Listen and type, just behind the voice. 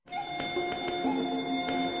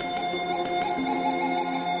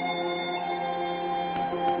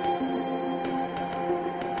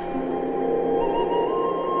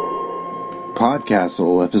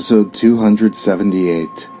PodCastle, episode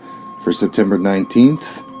 278, for September 19th,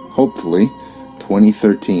 hopefully,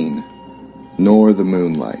 2013. Nor the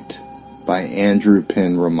Moonlight, by Andrew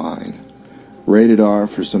Penn Romine. Rated R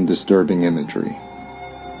for some disturbing imagery.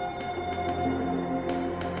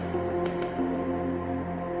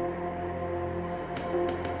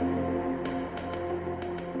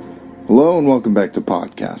 Hello and welcome back to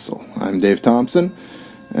PodCastle. I'm Dave Thompson,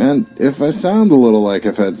 and if I sound a little like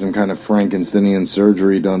I've had some kind of Frankensteinian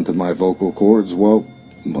surgery done to my vocal cords, well,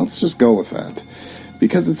 let's just go with that,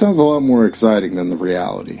 because it sounds a lot more exciting than the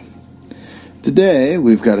reality. Today,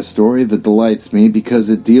 we've got a story that delights me because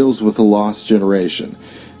it deals with the lost generation.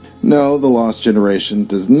 No, the lost generation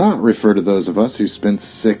does not refer to those of us who spent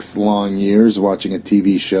 6 long years watching a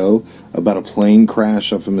TV show about a plane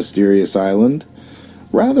crash off a mysterious island.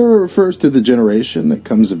 Rather, it refers to the generation that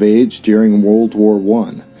comes of age during World War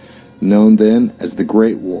I, known then as the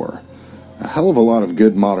Great War. A hell of a lot of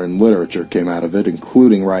good modern literature came out of it,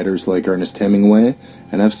 including writers like Ernest Hemingway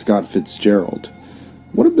and F. Scott Fitzgerald.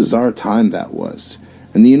 What a bizarre time that was.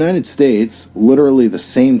 In the United States, literally the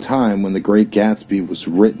same time when The Great Gatsby was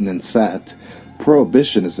written and set,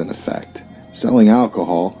 prohibition is in effect. Selling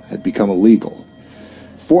alcohol had become illegal.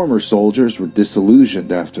 Former soldiers were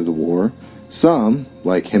disillusioned after the war. Some,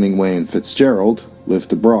 like Hemingway and Fitzgerald,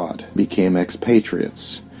 lived abroad, became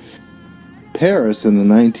expatriates. Paris in the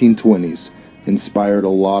 1920s inspired a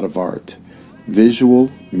lot of art,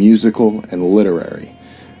 visual, musical, and literary.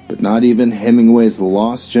 But not even Hemingway's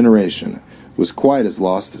Lost Generation was quite as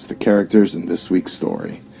lost as the characters in this week's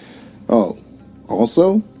story. Oh,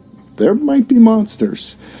 also, there might be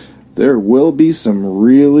monsters. There will be some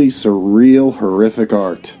really surreal, horrific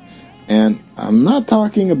art. And I'm not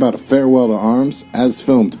talking about A Farewell to Arms as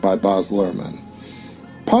filmed by Baz Luhrmann.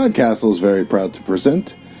 PodCastle is very proud to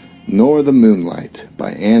present Nor the Moonlight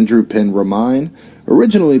by Andrew Penn Romine,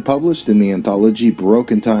 originally published in the anthology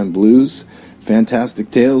Broken Time Blues,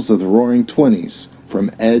 Fantastic Tales of the Roaring Twenties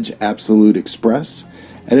from Edge Absolute Express,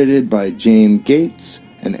 edited by James Gates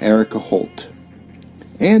and Erica Holt.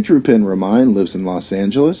 Andrew Penn Romine lives in Los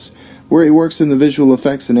Angeles, where he works in the visual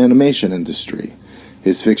effects and animation industry.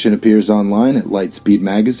 His fiction appears online at Lightspeed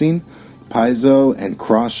Magazine, Paizo, and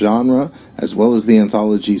Cross Genre, as well as the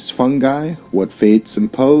anthologies Fungi, What Fates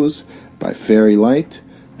Impose, by Fairy Light,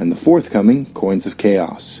 and the forthcoming Coins of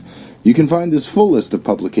Chaos. You can find his full list of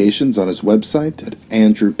publications on his website at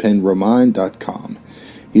andrewpennromine.com.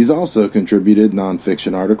 He's also contributed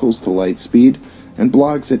nonfiction articles to Lightspeed and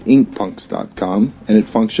blogs at inkpunks.com and at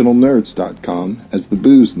functionalnerds.com as the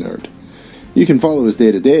Booze Nerd. You can follow his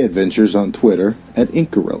day-to-day adventures on Twitter at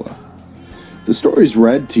Inkgorilla. The story is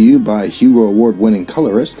read to you by Hugo Award-winning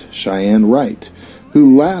colorist Cheyenne Wright,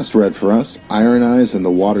 who last read for us Iron Eyes and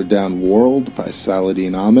the Watered-Down World by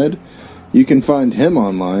Saladin Ahmed. You can find him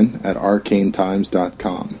online at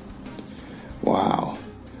arcanetimes.com. Wow.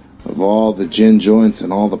 Of all the gin joints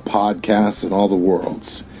and all the podcasts and all the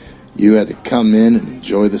worlds, you had to come in and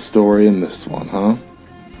enjoy the story in this one, huh?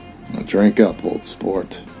 Now drink up, old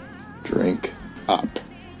sport. Drink up.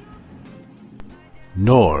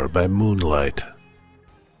 Nor by Moonlight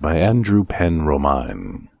by Andrew Penn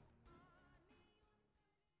Romine.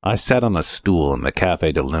 I sat on a stool in the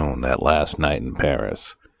Café de Lune that last night in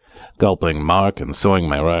Paris, gulping Mark and sewing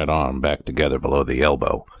my right arm back together below the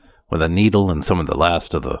elbow, with a needle and some of the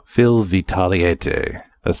last of the fil vitalité.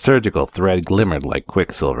 The surgical thread glimmered like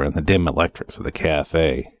quicksilver in the dim electrics of the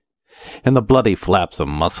café, and the bloody flaps of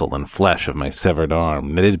muscle and flesh of my severed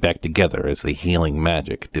arm knitted back together as the healing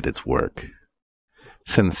magic did its work.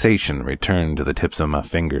 Sensation returned to the tips of my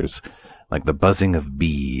fingers like the buzzing of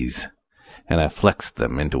bees, and I flexed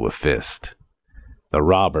them into a fist. The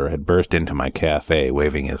robber had burst into my cafe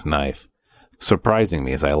waving his knife, surprising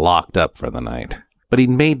me as I locked up for the night. But he'd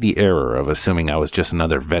made the error of assuming I was just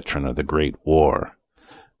another veteran of the Great War,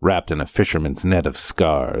 wrapped in a fisherman's net of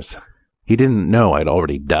scars. He didn't know I'd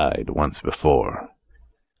already died once before,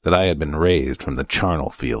 that I had been raised from the charnel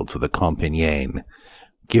fields of the Compiègne,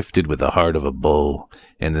 gifted with the heart of a bull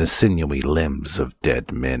and the sinewy limbs of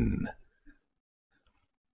dead men.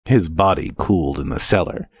 His body cooled in the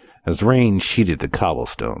cellar as rain sheeted the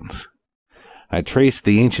cobblestones. I traced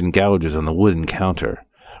the ancient gouges on the wooden counter,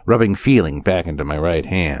 rubbing feeling back into my right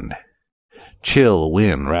hand. Chill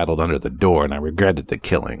wind rattled under the door, and I regretted the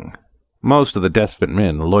killing. Most of the desperate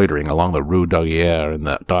men loitering along the Rue d'Aguirre in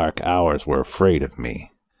the dark hours were afraid of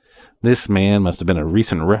me. This man must have been a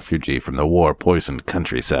recent refugee from the war-poisoned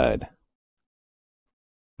countryside.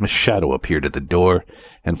 A shadow appeared at the door,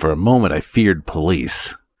 and for a moment I feared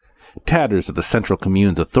police. Tatters of the Central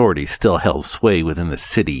Commune's authority still held sway within the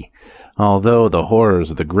city, although the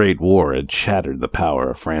horrors of the Great War had shattered the power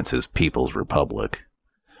of France's People's Republic.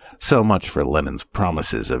 So much for Lenin's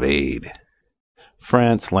promises of aid.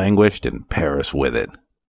 France languished and Paris with it.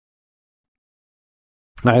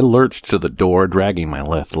 I lurched to the door, dragging my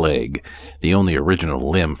left leg, the only original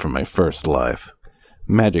limb from my first life.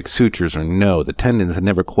 Magic sutures or no, the tendons had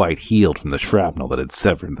never quite healed from the shrapnel that had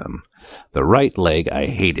severed them. The right leg I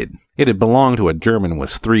hated. It had belonged to a German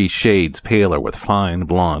with 3 shades paler with fine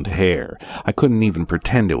blonde hair. I couldn't even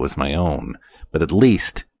pretend it was my own, but at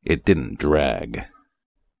least it didn't drag.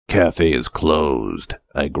 "Cafe is closed,"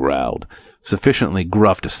 I growled, sufficiently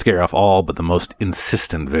gruff to scare off all but the most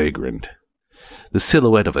insistent vagrant. The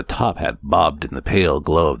silhouette of a top hat bobbed in the pale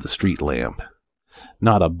glow of the street lamp.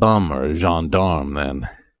 Not a bum or a gendarme, then.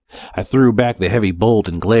 I threw back the heavy bolt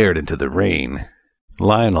and glared into the rain.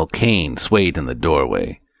 Lionel Kane swayed in the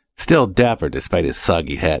doorway, still dapper despite his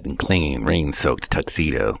soggy hat and clinging rain-soaked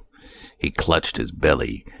tuxedo. He clutched his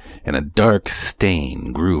belly, and a dark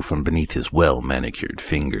stain grew from beneath his well-manicured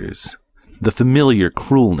fingers. The familiar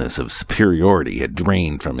cruelness of superiority had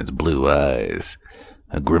drained from his blue eyes.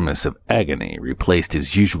 A grimace of agony replaced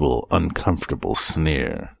his usual uncomfortable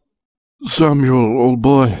sneer. "Samuel, old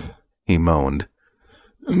boy," he moaned.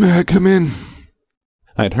 "May I come in?"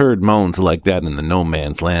 I'd heard moans like that in the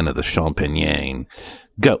no-man's land of the Champagne.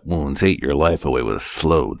 Gut wounds ate your life away with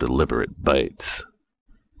slow, deliberate bites.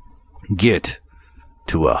 Get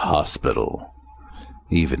to a hospital.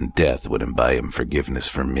 Even death wouldn't buy him forgiveness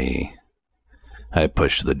from me. I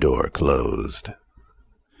pushed the door closed.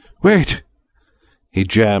 "Wait!" He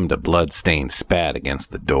jammed a blood-stained spat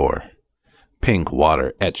against the door. Pink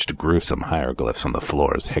water etched gruesome hieroglyphs on the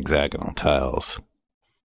floor's hexagonal tiles.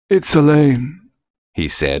 "It's Elaine," he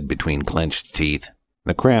said between clenched teeth.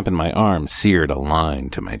 The cramp in my arm seared a line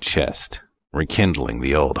to my chest, rekindling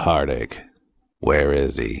the old heartache. Where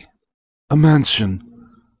is he? "A mansion,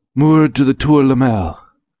 moored to the Tour Lamel.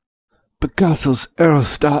 PodCastle's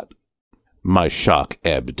aerostat." My shock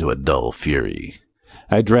ebbed to a dull fury.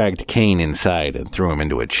 I dragged Kane inside and threw him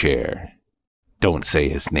into a chair. Don't say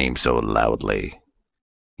his name so loudly.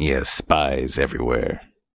 He has spies everywhere.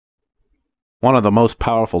 One of the most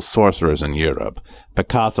powerful sorcerers in Europe,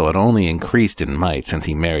 PodCastle had only increased in might since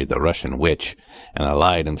he married the Russian witch and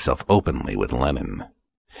allied himself openly with Lenin.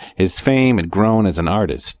 His fame had grown as an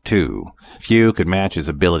artist, too. Few could match his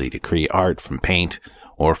ability to create art from paint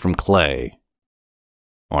or from clay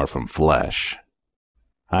or from flesh.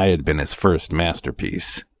 I had been his first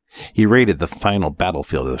masterpiece. He raided the final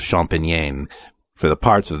battlefield of Champagne for the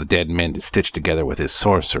parts of the dead men to stitch together with his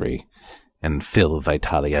sorcery and fill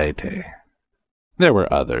vitalité. There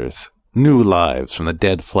were others, new lives from the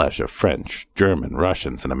dead flesh of French, German,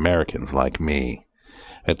 Russians, and Americans like me.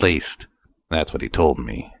 At least, that's what he told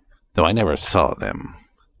me, though I never saw them.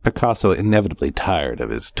 PodCastle inevitably tired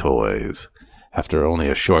of his toys. After only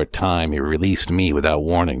a short time, he released me without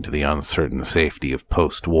warning to the uncertain safety of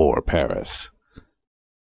post-war Paris.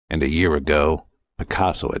 And a year ago,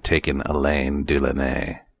 PodCastle had taken Elaine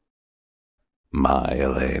Delaunay, my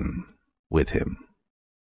Elaine, with him.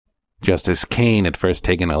 Just as Kane had first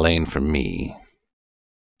taken Elaine from me.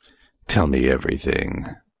 "Tell me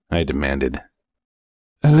everything," I demanded.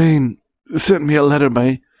 "Elaine sent me a letter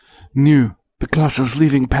by New. PodCastle's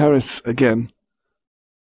leaving Paris again.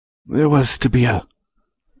 There was to be a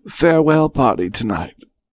farewell party tonight.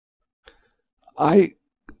 I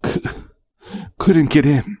couldn't get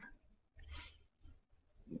in.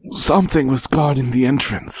 Something was guarding the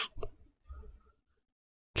entrance."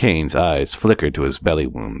 Kane's eyes flickered to his belly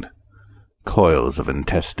wound. Coils of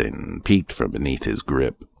intestine peeked from beneath his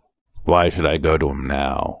grip. Why should I go to him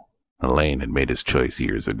now? Elaine had made his choice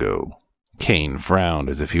years ago. Kane frowned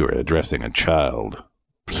as if he were addressing a child.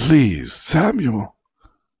 "Please, Samuel.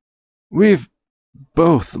 We've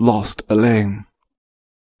both lost Elaine.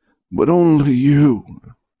 But only you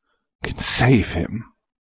can save him."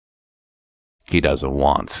 He doesn't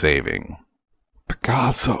want saving.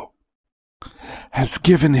 "PodCastle has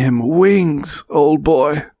given him wings, old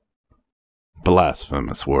boy."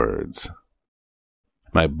 Blasphemous words.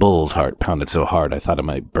 My bull's heart pounded so hard I thought it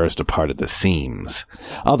might burst apart at the seams.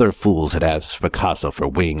 Other fools had asked PodCastle for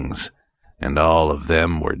wings, and all of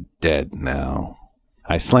them were dead now.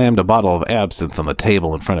 I slammed a bottle of absinthe on the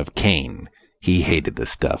table in front of Kane. He hated the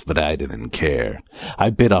stuff, but I didn't care.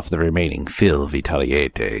 I bit off the remaining fil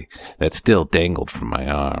vitalité that still dangled from my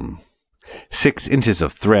arm. 6 inches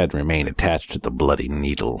of thread remained attached to the bloody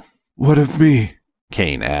needle. "What of me?"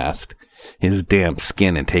 Kane asked. His damp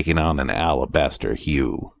skin had taken on an alabaster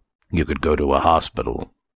hue. "You could go to a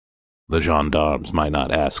hospital. The gendarmes might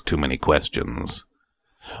not ask too many questions.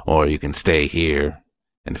 Or you can stay here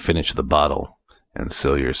and finish the bottle and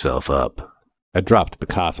sew yourself up. I dropped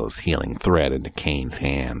Picasso's healing thread into Kane's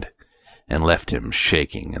hand and left him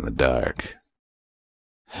shaking in the dark.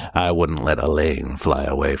 I wouldn't let Elaine fly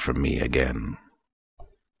away from me again.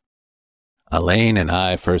 Elaine and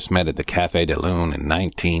I first met at the Café de Lune in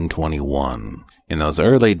 1921. In those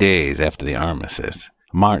early days after the armistice,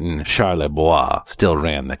 Martin Charlebois still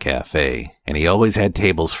ran the cafe, and he always had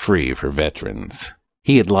tables free for veterans.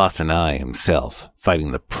 He had lost an eye himself,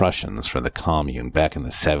 fighting the Prussians for the Commune back in the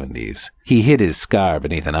 70s. He hid his scar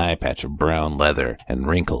beneath an eye patch of brown leather and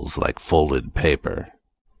wrinkles like folded paper.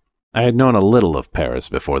 I had known a little of Paris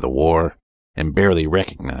before the war, and barely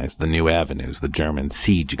recognized the new avenues the German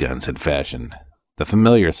siege guns had fashioned. The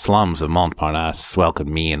familiar slums of Montparnasse welcomed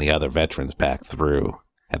me and the other veterans back through.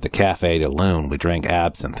 At the Café de Lune, we drank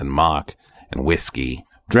absinthe and mock and whiskey,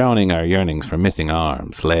 drowning our yearnings for missing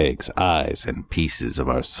arms, legs, eyes, and pieces of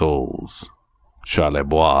our souls.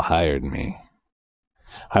 Charlebois hired me.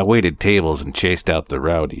 I waited tables and chased out the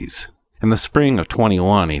rowdies. In the spring of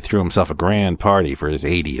 21, he threw himself a grand party for his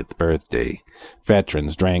 80th birthday.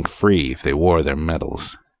 Veterans drank free if they wore their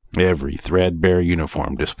medals. Every threadbare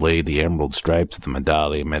uniform displayed the emerald stripes of the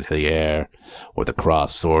Médaille Médaillère or the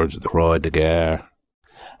cross swords of the Croix de Guerre.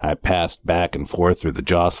 I passed back and forth through the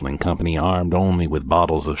jostling company armed only with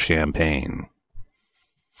bottles of champagne.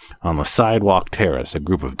 On the sidewalk terrace, a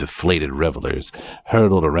group of deflated revelers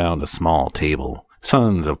hurtled around a small table.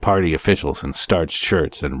 Sons of party officials in starched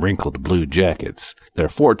shirts and wrinkled blue jackets, their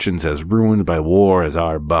fortunes as ruined by war as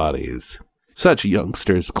our bodies. Such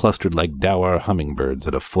youngsters clustered like dour hummingbirds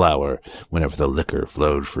at a flower whenever the liquor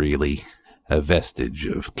flowed freely, a vestige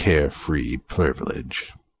of carefree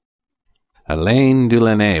privilege. Alain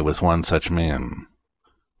Delaunay was one such man,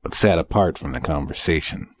 but sat apart from the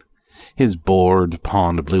conversation. His bored,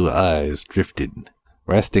 pond-blue eyes drifted,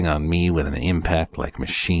 resting on me with an impact like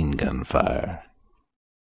machine gun fire.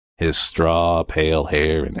 His straw, pale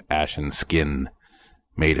hair and ashen skin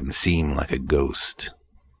made him seem like a ghost.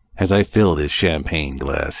 As I filled his champagne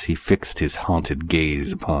glass, he fixed his haunted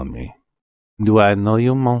gaze upon me. "Do I know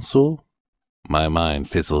you, monsieur?" My mind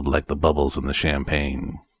fizzled like the bubbles in the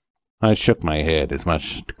champagne. I shook my head as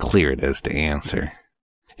much to clear it as to answer.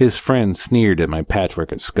 His friends sneered at my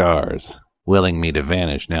patchwork of scars, willing me to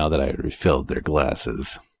vanish now that I had refilled their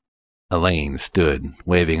glasses. Elaine stood,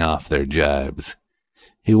 waving off their jibes.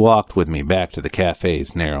 He walked with me back to the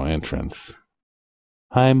cafe's narrow entrance.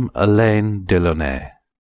 "I'm Alain Delaunay.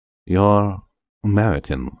 You're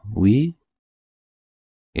American, oui?"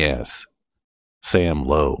 "Yes. Sam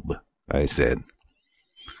Loeb," I said.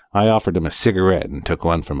 I offered him a cigarette and took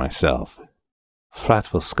one for myself.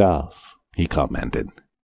 "Frightful scars," he commented,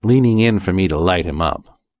 leaning in for me to light him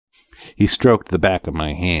up. He stroked the back of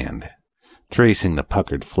my hand, tracing the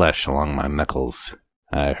puckered flesh along my knuckles.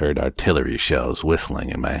 I heard artillery shells whistling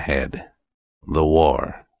in my head. "The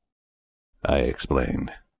war," I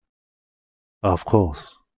explained. "Of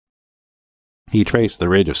course." He traced the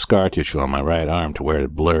ridge of scar tissue on my right arm to where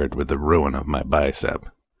it blurred with the ruin of my bicep.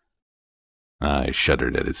 I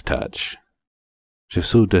shuddered at his touch. "Je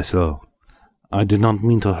suis désolé. I did not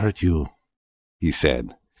mean to hurt you," he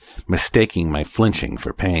said, mistaking my flinching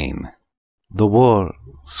for pain. "The war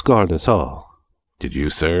scarred us all." "Did you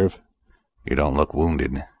serve? You don't look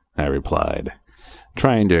wounded," I replied,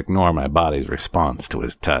 trying to ignore my body's response to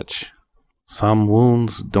his touch. "Some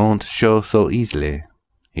wounds don't show so easily."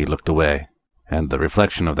 He looked away, and the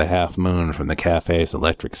reflection of the half-moon from the cafe's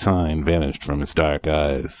electric sign vanished from his dark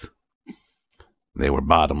eyes. They were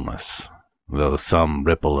bottomless, though some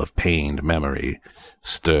ripple of pained memory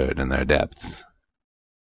stirred in their depths.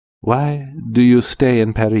 "Why do you stay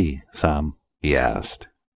in Paris, Sam?" he asked.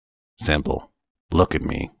 "Simple. Look at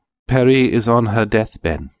me." "Paris is on her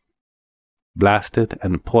deathbed, blasted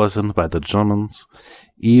and poisoned by the Germans,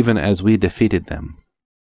 even as we defeated them.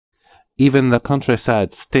 Even the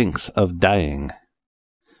countryside stinks of dying.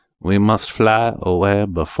 We must fly away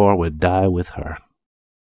before we die with her."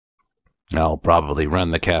 "I'll probably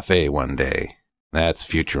run the cafe one day. That's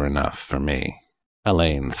future enough for me."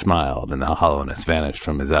 Elaine smiled, and the hollowness vanished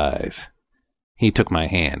from his eyes. He took my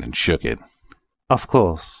hand and shook it. "Of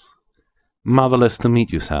course. Marvelous to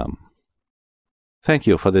meet you, Sam. Thank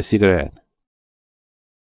you for the cigarette."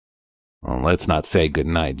 "Well, let's not say good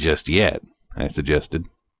night just yet," I suggested.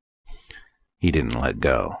 He didn't let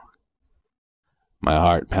go. My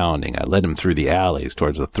heart pounding, I led him through the alleys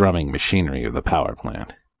towards the thrumming machinery of the power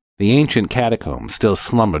plant. The ancient catacombs still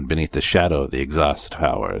slumbered beneath the shadow of the exhaust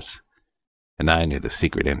towers, and I knew the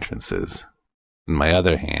secret entrances. In my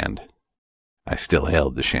other hand, I still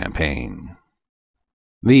held the champagne.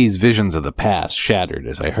 These visions of the past shattered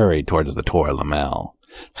as I hurried towards the Tour Lamel,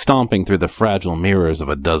 stomping through the fragile mirrors of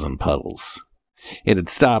a dozen puddles. It had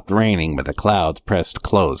stopped raining, but the clouds pressed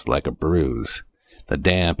close like a bruise. The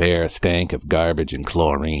damp air stank of garbage and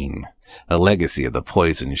chlorine, a legacy of the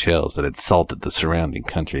poison shells that had salted the surrounding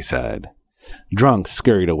countryside. Drunk,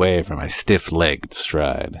 scurried away from my stiff-legged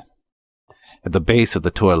stride. At the base of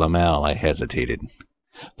the Tour Lamel, I hesitated.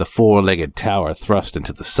 The four-legged tower thrust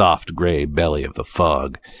into the soft gray belly of the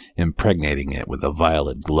fog, impregnating it with the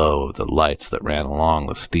violet glow of the lights that ran along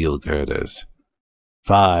the steel girders.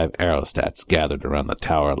 5 aerostats gathered around the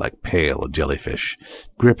tower like pale jellyfish,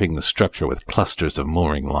 gripping the structure with clusters of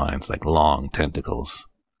mooring lines like long tentacles.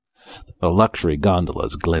 The luxury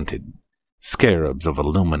gondolas glinted, scarabs of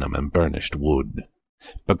aluminum and burnished wood.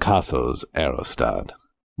 Picasso's aerostat,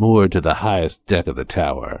 moored to the highest deck of the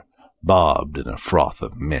tower, bobbed in a froth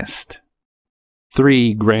of mist.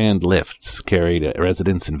 3 grand lifts carried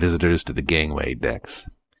residents and visitors to the gangway decks,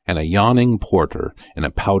 and a yawning porter in a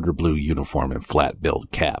powder-blue uniform and flat-billed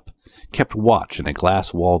cap kept watch in a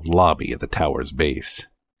glass-walled lobby at the tower's base.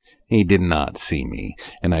 He did not see me,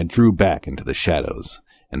 and I drew back into the shadows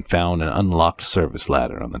and found an unlocked service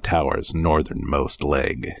ladder on the tower's northernmost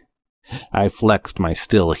leg. I flexed my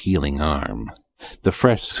still-healing arm. The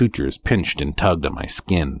fresh sutures pinched and tugged at my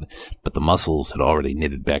skin, but the muscles had already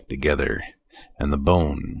knitted back together, and the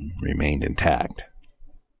bone remained intact.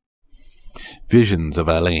 Visions of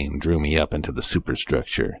Elaine drew me up into the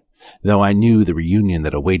superstructure, though I knew the reunion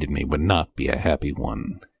that awaited me would not be a happy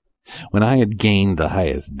one. When I had gained the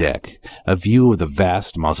highest deck, a view of the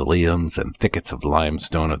vast mausoleums and thickets of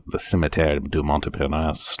limestone of the Cimetière du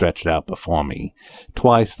Montparnasse stretched out before me,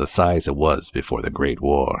 twice the size it was before the Great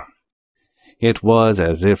War. It was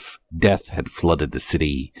as if death had flooded the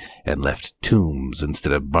city and left tombs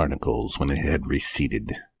instead of barnacles when it had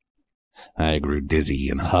receded. I grew dizzy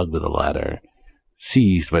and hugged the ladder,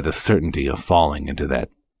 seized by the certainty of falling into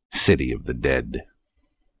that city of the dead.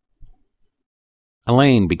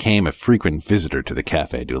 Elaine became a frequent visitor to the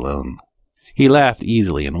Café du Lion. He laughed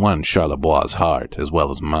easily and won Charlebois' heart as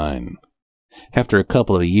well as mine. After a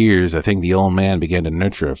couple of years, I think the old man began to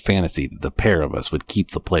nurture a fantasy that the pair of us would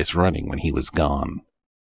keep the place running when he was gone.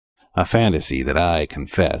 A fantasy that I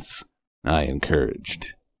confess I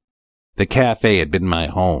encouraged. The cafe had been my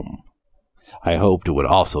home. I hoped it would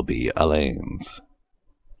also be Elaine's.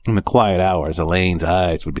 In the quiet hours, Elaine's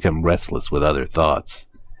eyes would become restless with other thoughts,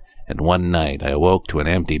 and one night I awoke to an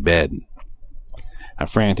empty bed. A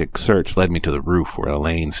frantic search led me to the roof where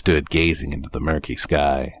Elaine stood gazing into the murky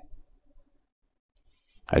sky.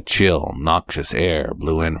 A chill, noxious air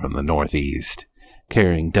blew in from the northeast,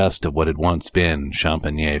 carrying dust of what had once been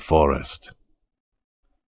Champagny Forest.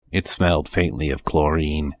 It smelled faintly of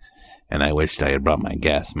chlorine, and I wished I had brought my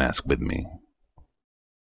gas mask with me.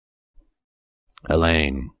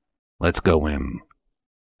 Elaine, let's go in.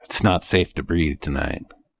 It's not safe to breathe tonight.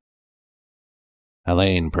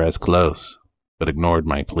 Elaine pressed close, but ignored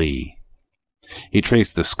my plea. He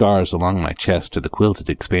traced the scars along my chest to the quilted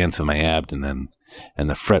expanse of my abdomen, and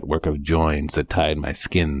the fretwork of joints that tied my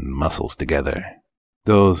skin and muscles together.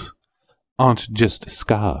 Those aren't just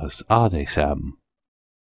scars, are they, Sam?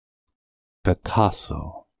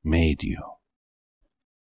 Picasso made you.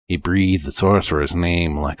 He breathed the sorcerer's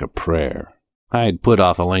name like a prayer. I had put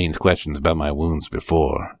off Elaine's questions about my wounds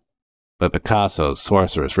before, but Picasso's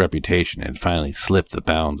sorcerous reputation had finally slipped the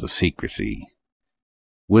bounds of secrecy.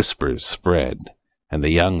 Whispers spread, and the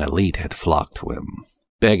young elite had flocked to him,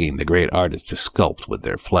 begging the great artist to sculpt with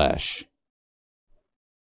their flesh.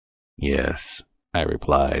 Yes, I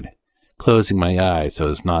replied, closing my eyes so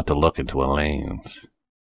as not to look into Elaine's.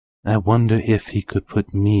 I wonder if he could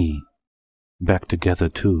put me back together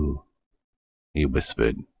too, he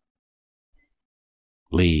whispered.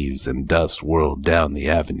 Leaves and dust whirled down the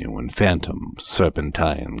avenue in phantom,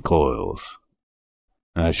 serpentine coils.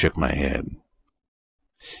 I shook my head.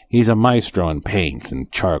 He's a maestro in paints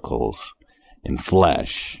and charcoals, in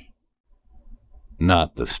flesh,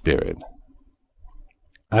 not the spirit.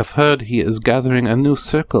 I've heard he is gathering a new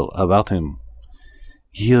circle about him.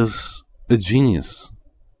 He is a genius.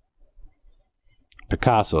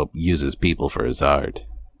 Picasso uses people for his art,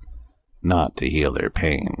 not to heal their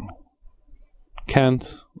pain.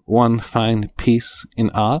 Can't one find peace in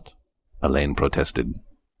art? Elaine protested.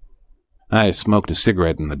 I smoked a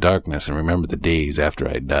cigarette in the darkness and remembered the days after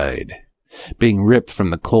I died. Being ripped from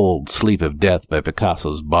the cold sleep of death by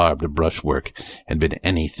Picasso's barbed brushwork had been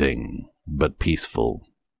anything but peaceful.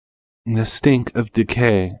 The stink of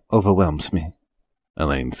decay overwhelms me,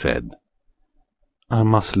 Elaine said. I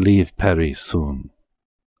must leave Paris soon.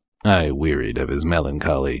 I wearied of his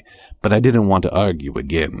melancholy, but I didn't want to argue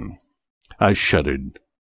again. I shuddered,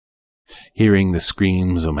 hearing the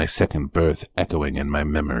screams of my second birth echoing in my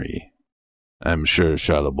memory. I'm sure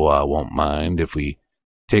Charlebois won't mind if we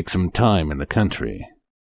take some time in the country.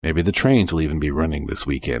 Maybe the trains will even be running this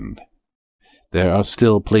weekend. There are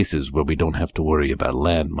still places where we don't have to worry about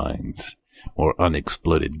landmines or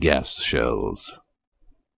unexploded gas shells.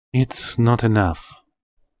 It's not enough.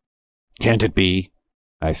 Can't it be?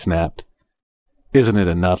 I snapped. Isn't it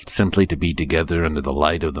enough simply to be together under the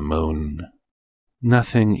light of the moon?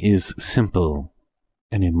 Nothing is simple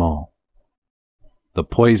anymore. The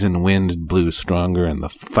poison wind blew stronger, and the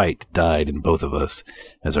fight died in both of us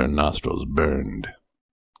as our nostrils burned.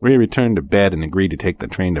 We returned to bed and agreed to take the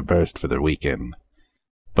train to Brest for the weekend.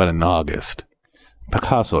 But in August,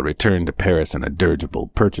 PodCastle returned to Paris in a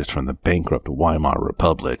dirigible purchased from the bankrupt Weimar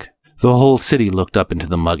Republic. The whole city looked up into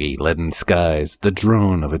the muggy, leaden skies, the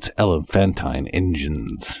drone of its elephantine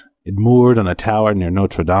engines. It moored on a tower near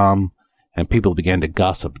Notre Dame, and people began to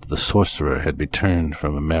gossip that the sorcerer had returned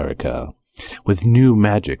from America, with new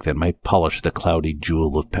magic that might polish the cloudy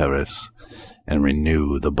jewel of Paris and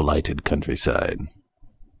renew the blighted countryside.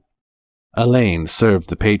 Alain served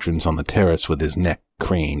the patrons on the terrace with his neck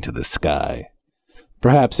craned to the sky.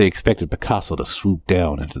 Perhaps they expected PodCastle to swoop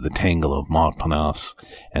down into the tangle of Montparnasse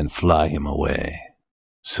and fly him away.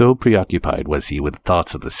 So preoccupied was he with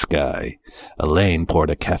thoughts of the sky, Alain poured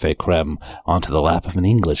a café crème onto the lap of an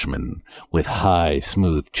Englishman with high,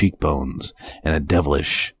 smooth cheekbones and a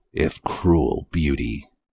devilish, if cruel, beauty.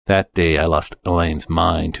 That day I lost Alain's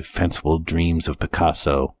mind to fanciful dreams of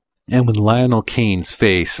Picasso, and when Lionel Kane's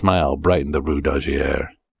face smile brightened the Rue d'Agier,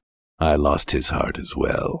 I lost his heart as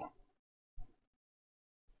well.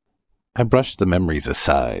 I brushed the memories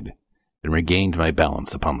aside and regained my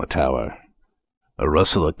balance upon the tower. A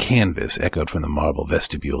rustle of canvas echoed from the marble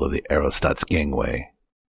vestibule of the aerostat's gangway,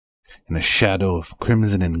 and a shadow of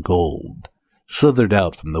crimson and gold slithered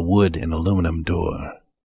out from the wood and aluminum door.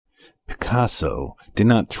 Picasso did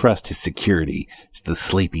not trust his security to the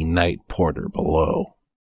sleepy night porter below.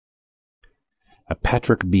 A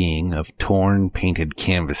Patrick being of torn, painted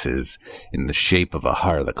canvases in the shape of a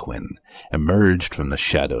harlequin emerged from the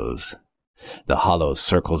shadows, the hollow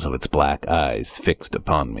circles of its black eyes fixed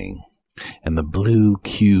upon me, and the blue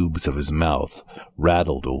cubes of his mouth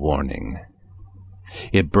rattled a warning.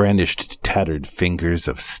 It brandished tattered fingers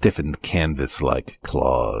of stiffened canvas like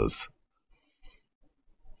claws.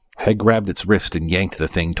 I grabbed its wrist and yanked the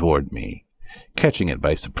thing toward me, catching it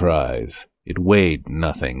by surprise. It weighed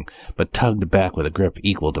nothing, but tugged back with a grip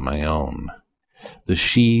equal to my own. The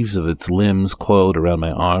sheaves of its limbs coiled around my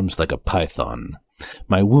arms like a python.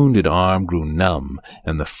 My wounded arm grew numb,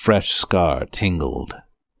 and the fresh scar tingled.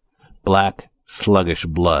 Black, sluggish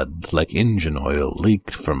blood, like engine oil,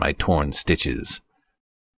 leaked from my torn stitches.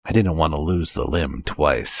 I didn't want to lose the limb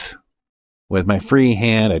twice. With my free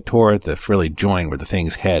hand, I tore at the frilly joint where the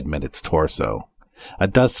thing's head met its torso. A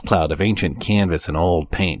dust cloud of ancient canvas and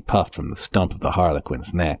old paint puffed from the stump of the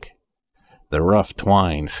harlequin's neck. The rough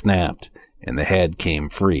twine snapped, and the head came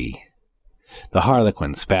free. The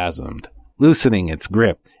harlequin spasmed. Loosening its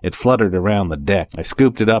grip, it fluttered around the deck. I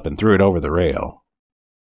scooped it up and threw it over the rail.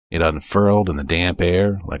 It unfurled in the damp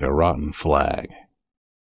air like a rotten flag.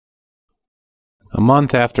 A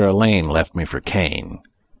month after Alain left me for Kane,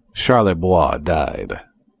 Charlebois died.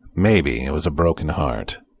 Maybe it was a broken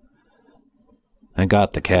heart. I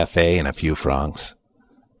got the café and a few francs.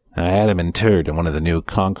 I had him interred in one of the new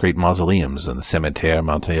concrete mausoleums in the Cimetière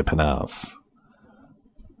Montparnasse.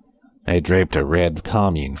 I draped a red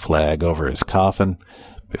commune flag over his coffin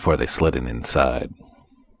before they slid it inside.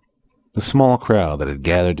 The small crowd that had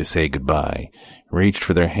gathered to say goodbye reached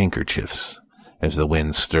for their handkerchiefs as the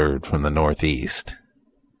wind stirred from the northeast.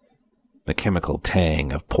 The chemical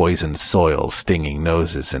tang of poisoned soil stinging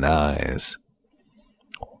noses and eyes.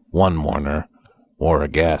 One mourner wore a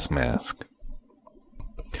gas mask.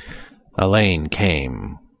 Alain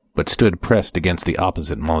came, but stood pressed against the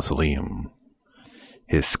opposite mausoleum.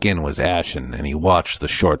 His skin was ashen, and he watched the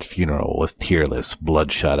short funeral with tearless,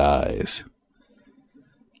 bloodshot eyes.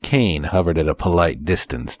 Kane hovered at a polite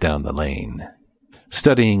distance down the lane,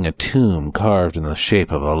 studying a tomb carved in the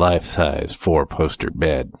shape of a life-size four-poster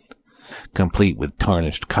bed, complete with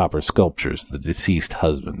tarnished copper sculptures of the deceased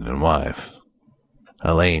husband and wife.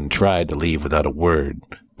 Alain tried to leave without a word,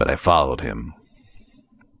 but I followed him.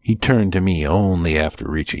 He turned to me only after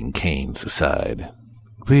reaching Kane's side.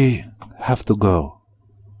 "We have to go,"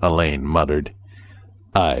 Alain muttered,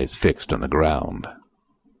 eyes fixed on the ground.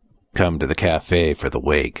 "Come to the café for the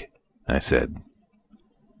wake," I said.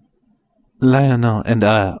 "Lionel and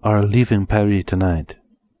I are leaving Paris tonight."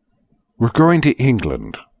 "We're going to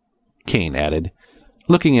England," Kane added,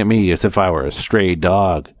 looking at me as if I were a stray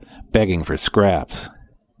dog, begging for scraps.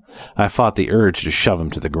 I fought the urge to shove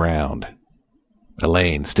him to the ground.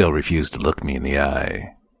 Elaine still refused to look me in the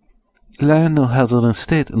eye. "Lionel has an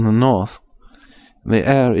estate in the north. The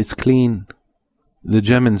air is clean. The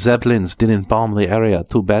German Zeppelins didn't bomb the area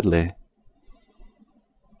too badly."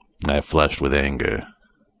 I flushed with anger.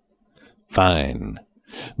 "Fine.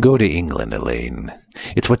 Go to England, Elaine.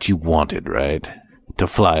 It's what you wanted, right? To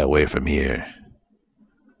fly away from here."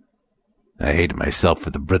 I hated myself for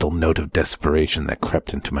the brittle note of desperation that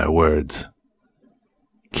crept into my words.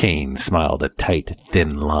 Kane smiled a tight,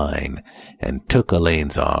 thin line and took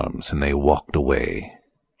Elaine's arms, and they walked away.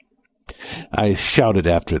 I shouted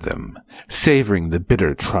after them, savoring the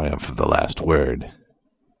bitter triumph of the last word.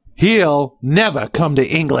 "He'll never come to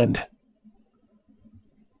England!"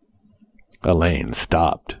 Elaine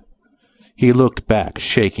stopped. He looked back,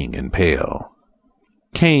 shaking and pale.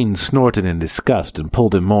 Kane snorted in disgust and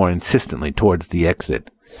pulled him more insistently towards the exit,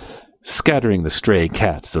 scattering the stray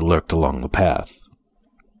cats that lurked along the path.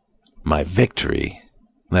 My victory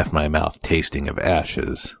left my mouth tasting of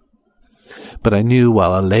ashes. But I knew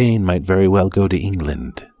while Elaine might very well go to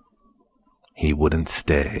England, he wouldn't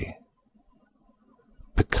stay.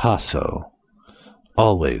 Picasso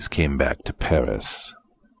always came back to Paris.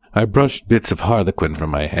 I brushed bits of harlequin from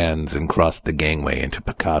my hands and crossed the gangway into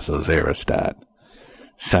Picasso's aerostat.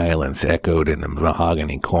 Silence echoed in the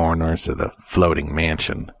mahogany corners of the floating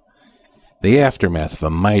mansion. The aftermath of a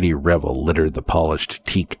mighty revel littered the polished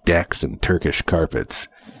teak decks and Turkish carpets,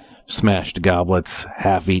 smashed goblets,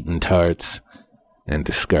 half-eaten tarts, and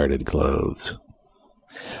discarded clothes.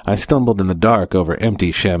 I stumbled in the dark over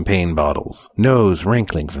empty champagne bottles, nose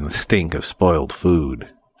wrinkling from the stink of spoiled food.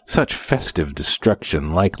 Such festive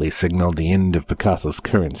destruction likely signaled the end of Picasso's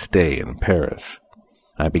current stay in Paris.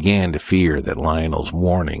 I began to fear that Lionel's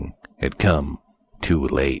warning had come too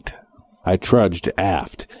late. I trudged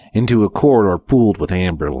aft into a corridor pooled with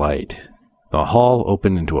amber light. The hall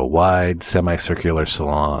opened into a wide, semicircular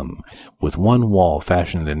salon, with one wall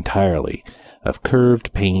fashioned entirely of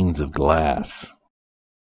curved panes of glass.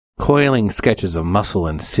 Coiling sketches of muscle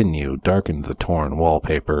and sinew darkened the torn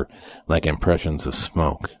wallpaper like impressions of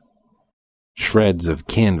smoke. Shreds of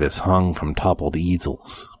canvas hung from toppled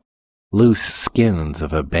easels. Loose skins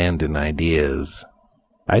of abandoned ideas.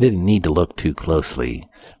 I didn't need to look too closely,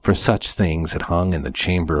 for such things had hung in the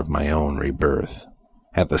chamber of my own rebirth.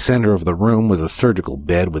 At the center of the room was a surgical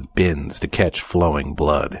bed with bins to catch flowing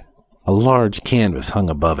blood. A large canvas hung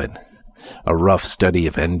above it, a rough study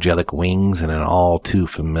of angelic wings in an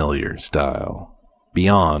all-too-familiar style.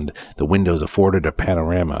 Beyond, the windows afforded a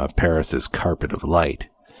panorama of Paris's carpet of light,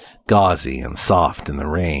 gauzy and soft in the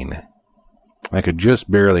rain. I could just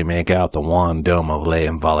barely make out the wan dome of Les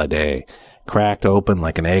Invalides, cracked open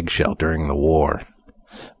like an eggshell during the war.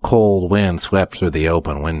 Cold wind swept through the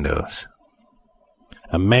open windows.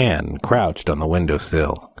 A man crouched on the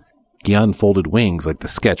windowsill. He unfolded wings like the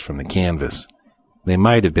sketch from the canvas. They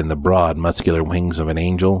might have been the broad, muscular wings of an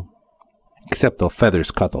angel, except the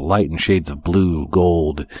feathers caught the light in shades of blue,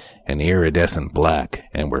 gold, and iridescent black,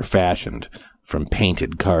 and were fashioned from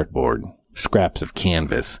painted cardboard, scraps of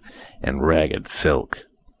canvas, and ragged silk.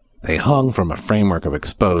 They hung from a framework of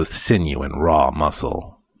exposed sinew and raw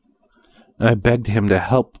muscle. "I begged him to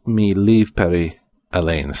help me leave Paris,"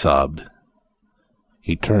 Elaine sobbed.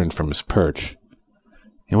 He turned from his perch.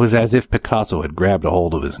 It was as if Picasso had grabbed a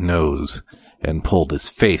hold of his nose and pulled his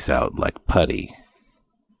face out like putty.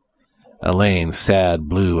 Elaine's sad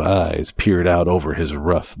blue eyes peered out over his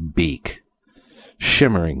rough beak,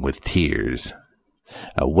 shimmering with tears.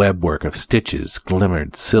 A webwork of stitches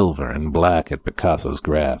glimmered silver and black at Picasso's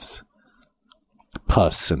graphs.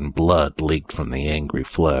 Pus and blood leaked from the angry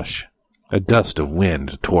flesh. A gust of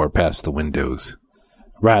wind tore past the windows,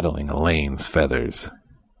 rattling Elaine's feathers.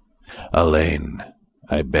 "Elaine,"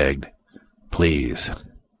 I begged, "please,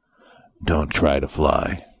 don't try to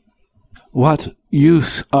fly." "What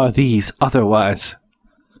use are these otherwise?"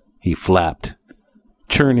 He flapped,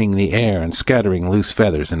 churning the air and scattering loose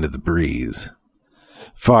feathers into the breeze.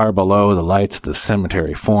 Far below, the lights of the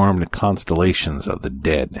cemetery formed constellations of the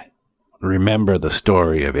dead. Remember the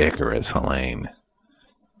story of Icarus, Elaine.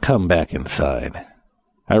 Come back inside.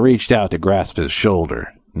 I reached out to grasp his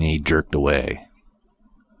shoulder, and he jerked away.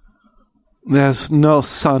 "There's no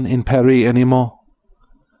sun in Paris anymore.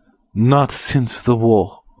 Not since the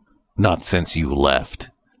war." "Not since you left,"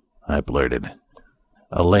 I blurted.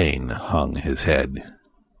 Elaine hung his head.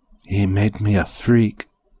 "He made me a freak,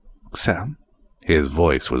 Sam." His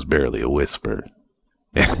voice was barely a whisper.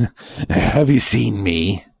 "Have you seen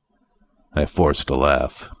me?" I forced a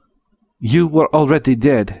laugh. You were already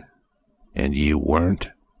dead. And you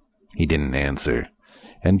weren't? He didn't answer,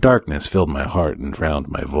 and darkness filled my heart and drowned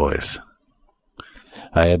my voice.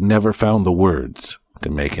 I had never found the words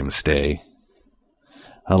to make him stay.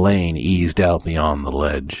 Elaine eased out beyond the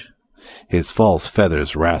ledge, his false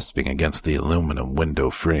feathers rasping against the aluminum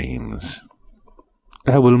window frames.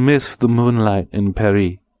 I will miss the moonlight in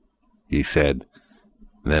Paris, he said,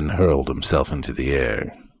 then hurled himself into the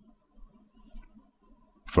air.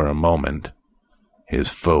 For a moment, his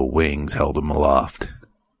faux wings held him aloft.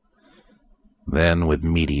 Then, with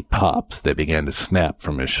meaty pops, they began to snap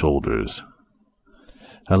from his shoulders.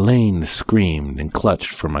 Elaine screamed and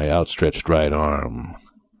clutched for my outstretched right arm.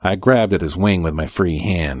 I grabbed at his wing with my free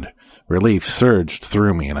hand. Relief surged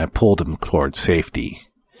through me, and I pulled him toward safety.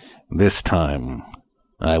 This time,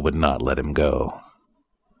 I would not let him go.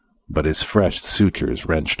 But his fresh sutures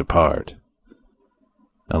wrenched apart.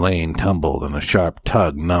 Elaine tumbled, and a sharp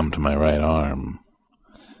tug numbed my right arm.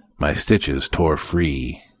 My stitches tore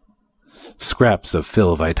free. Scraps of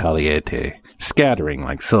fil vitaliete, scattering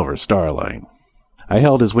like silver starlight. I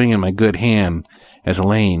held his wing in my good hand as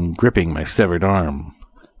Elaine, gripping my severed arm,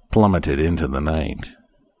 plummeted into the night.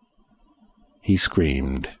 He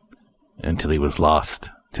screamed until he was lost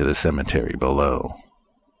to the cemetery below.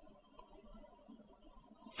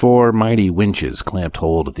 4 mighty winches clamped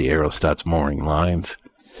hold of the aerostat's mooring lines,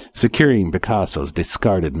 securing Picasso's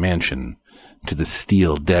discarded mansion to the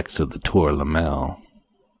steel decks of the Tour Lamel.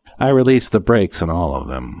 I released the brakes on all of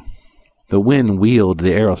them. The wind wheeled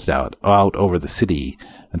the aerostat out over the city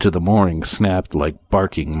until the moorings snapped like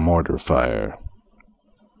barking mortar fire.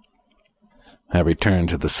 I returned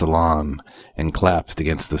to the salon and collapsed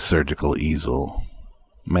against the surgical easel.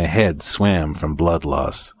 My head swam from blood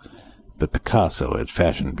loss, but Picasso had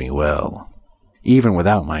fashioned me well. Even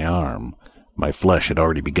without my arm, my flesh had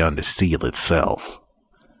already begun to seal itself.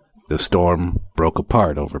 The storm broke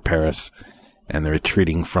apart over Paris, and the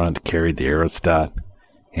retreating front carried the aerostat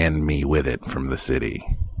and me with it from the city.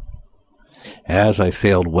 As I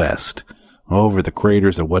sailed west, over the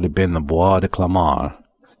craters of what had been the Bois de Clamart,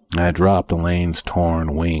 I dropped Elaine's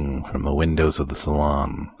torn wing from the windows of the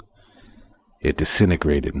salon. It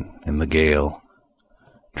disintegrated in the gale,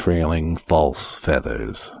 trailing false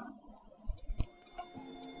feathers.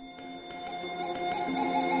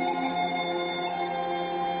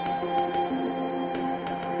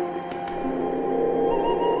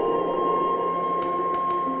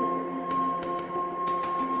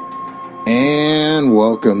 And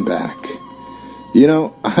welcome back. You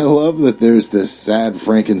know, I love that there's this sad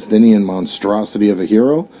Frankensteinian monstrosity of a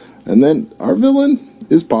hero, and then our villain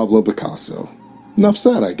is Pablo Picasso. Enough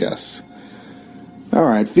said, I guess.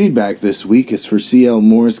 Alright, feedback this week is for C.L.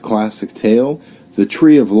 Moore's classic tale, The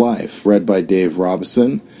Tree of Life, read by Dave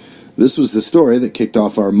Robison. This was the story that kicked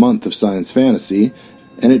off our month of science fantasy,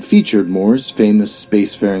 and it featured Moore's famous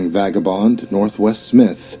spacefaring vagabond, Northwest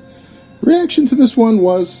Smith. Reaction to this one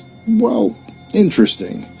was, well,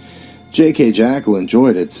 interesting. J.K. Jackal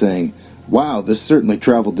enjoyed it, saying, "Wow, this certainly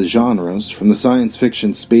traveled the genres, from the science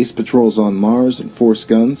fiction space patrols on Mars and Force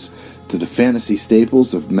guns, to the fantasy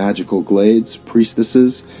staples of magical glades,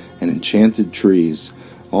 priestesses, and enchanted trees,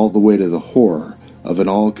 all the way to the horror of an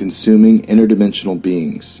all-consuming interdimensional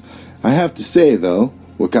beings. I have to say, though,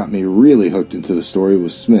 what got me really hooked into the story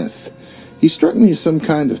was Smith. He struck me as some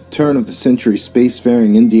kind of turn-of-the-century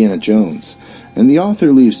spacefaring Indiana Jones, and the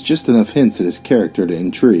author leaves just enough hints at his character to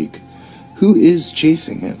intrigue. Who is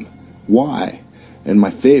chasing him? Why? And my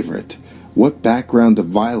favorite, what background of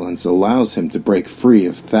violence allows him to break free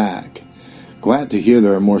of Thag? Glad to hear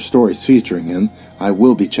there are more stories featuring him. I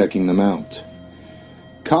will be checking them out."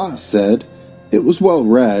 Ka said, "It was well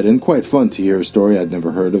read and quite fun to hear a story I'd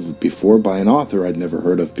never heard of before by an author I'd never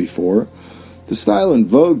heard of before. The style in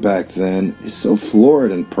vogue back then is so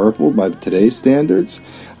florid and purple by today's standards,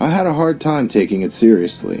 I had a hard time taking it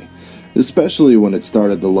seriously, especially when it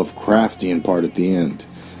started the Lovecraftian part at the end,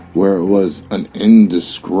 where it was an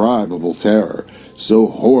indescribable terror, so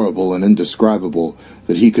horrible and indescribable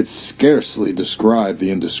that he could scarcely describe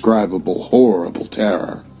the indescribable, horrible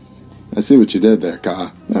terror." I see what you did there,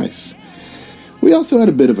 Ka. Nice. We also had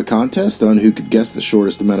a bit of a contest on who could guess the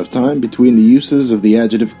shortest amount of time between the uses of the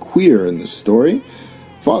adjective queer in this story.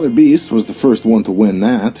 Father Beast was the first one to win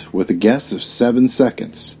that, with a guess of 7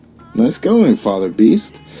 seconds. Nice going, Father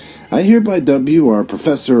Beast. I hereby dub you our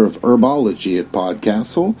Professor of Herbology at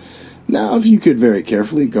PodCastle. Now, if you could very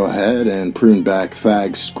carefully go ahead and prune back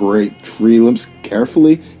Thag's scraped tree limbs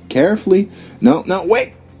carefully. No,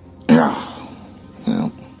 wait!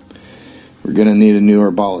 Well, we're gonna need a new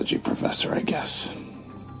herbology professor, I guess.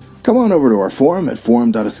 Come on over to our forum at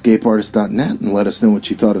forum.escapeartist.net and let us know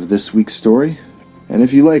what you thought of this week's story. And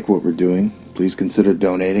if you like what we're doing, please consider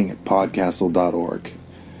donating at PodCastle.org.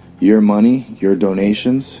 Your money, your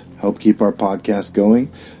donations, help keep our podcast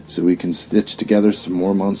going so we can stitch together some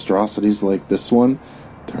more monstrosities like this one,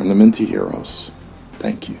 turn them into heroes.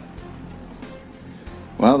 Thank you.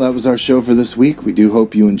 Well, that was our show for this week. We do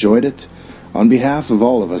hope you enjoyed it. On behalf of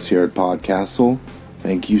all of us here at PodCastle,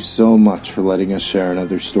 thank you so much for letting us share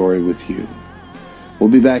another story with you. We'll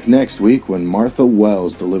be back next week when Martha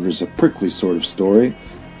Wells delivers a prickly sort of story,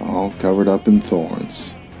 all covered up in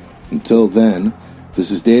thorns. Until then, this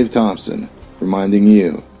is Dave Thompson, reminding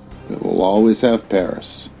you that we'll always have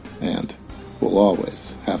Paris, and we'll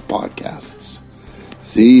always have podcasts.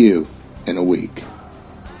 See you in a week.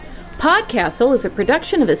 PodCastle is a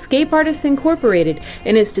production of Escape Artists Incorporated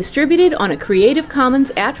and is distributed on a Creative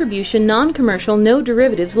Commons Attribution Non-Commercial No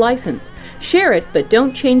Derivatives license. Share it, but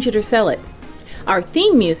don't change it or sell it. Our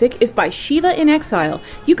theme music is by Shiva in Exile.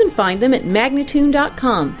 You can find them at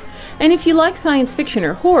magnatune.com. And if you like science fiction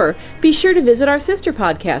or horror, be sure to visit our sister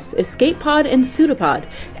podcasts, Escape Pod and Pseudopod.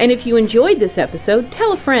 And if you enjoyed this episode,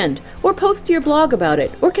 tell a friend, or post to your blog about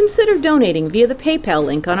it, or consider donating via the PayPal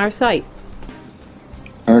link on our site.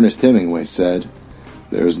 Ernest Hemingway said,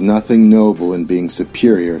 "There is nothing noble in being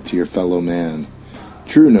superior to your fellow man.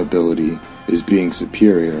 True nobility is being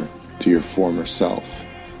superior to your former self."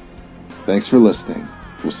 Thanks for listening.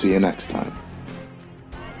 We'll see you next time.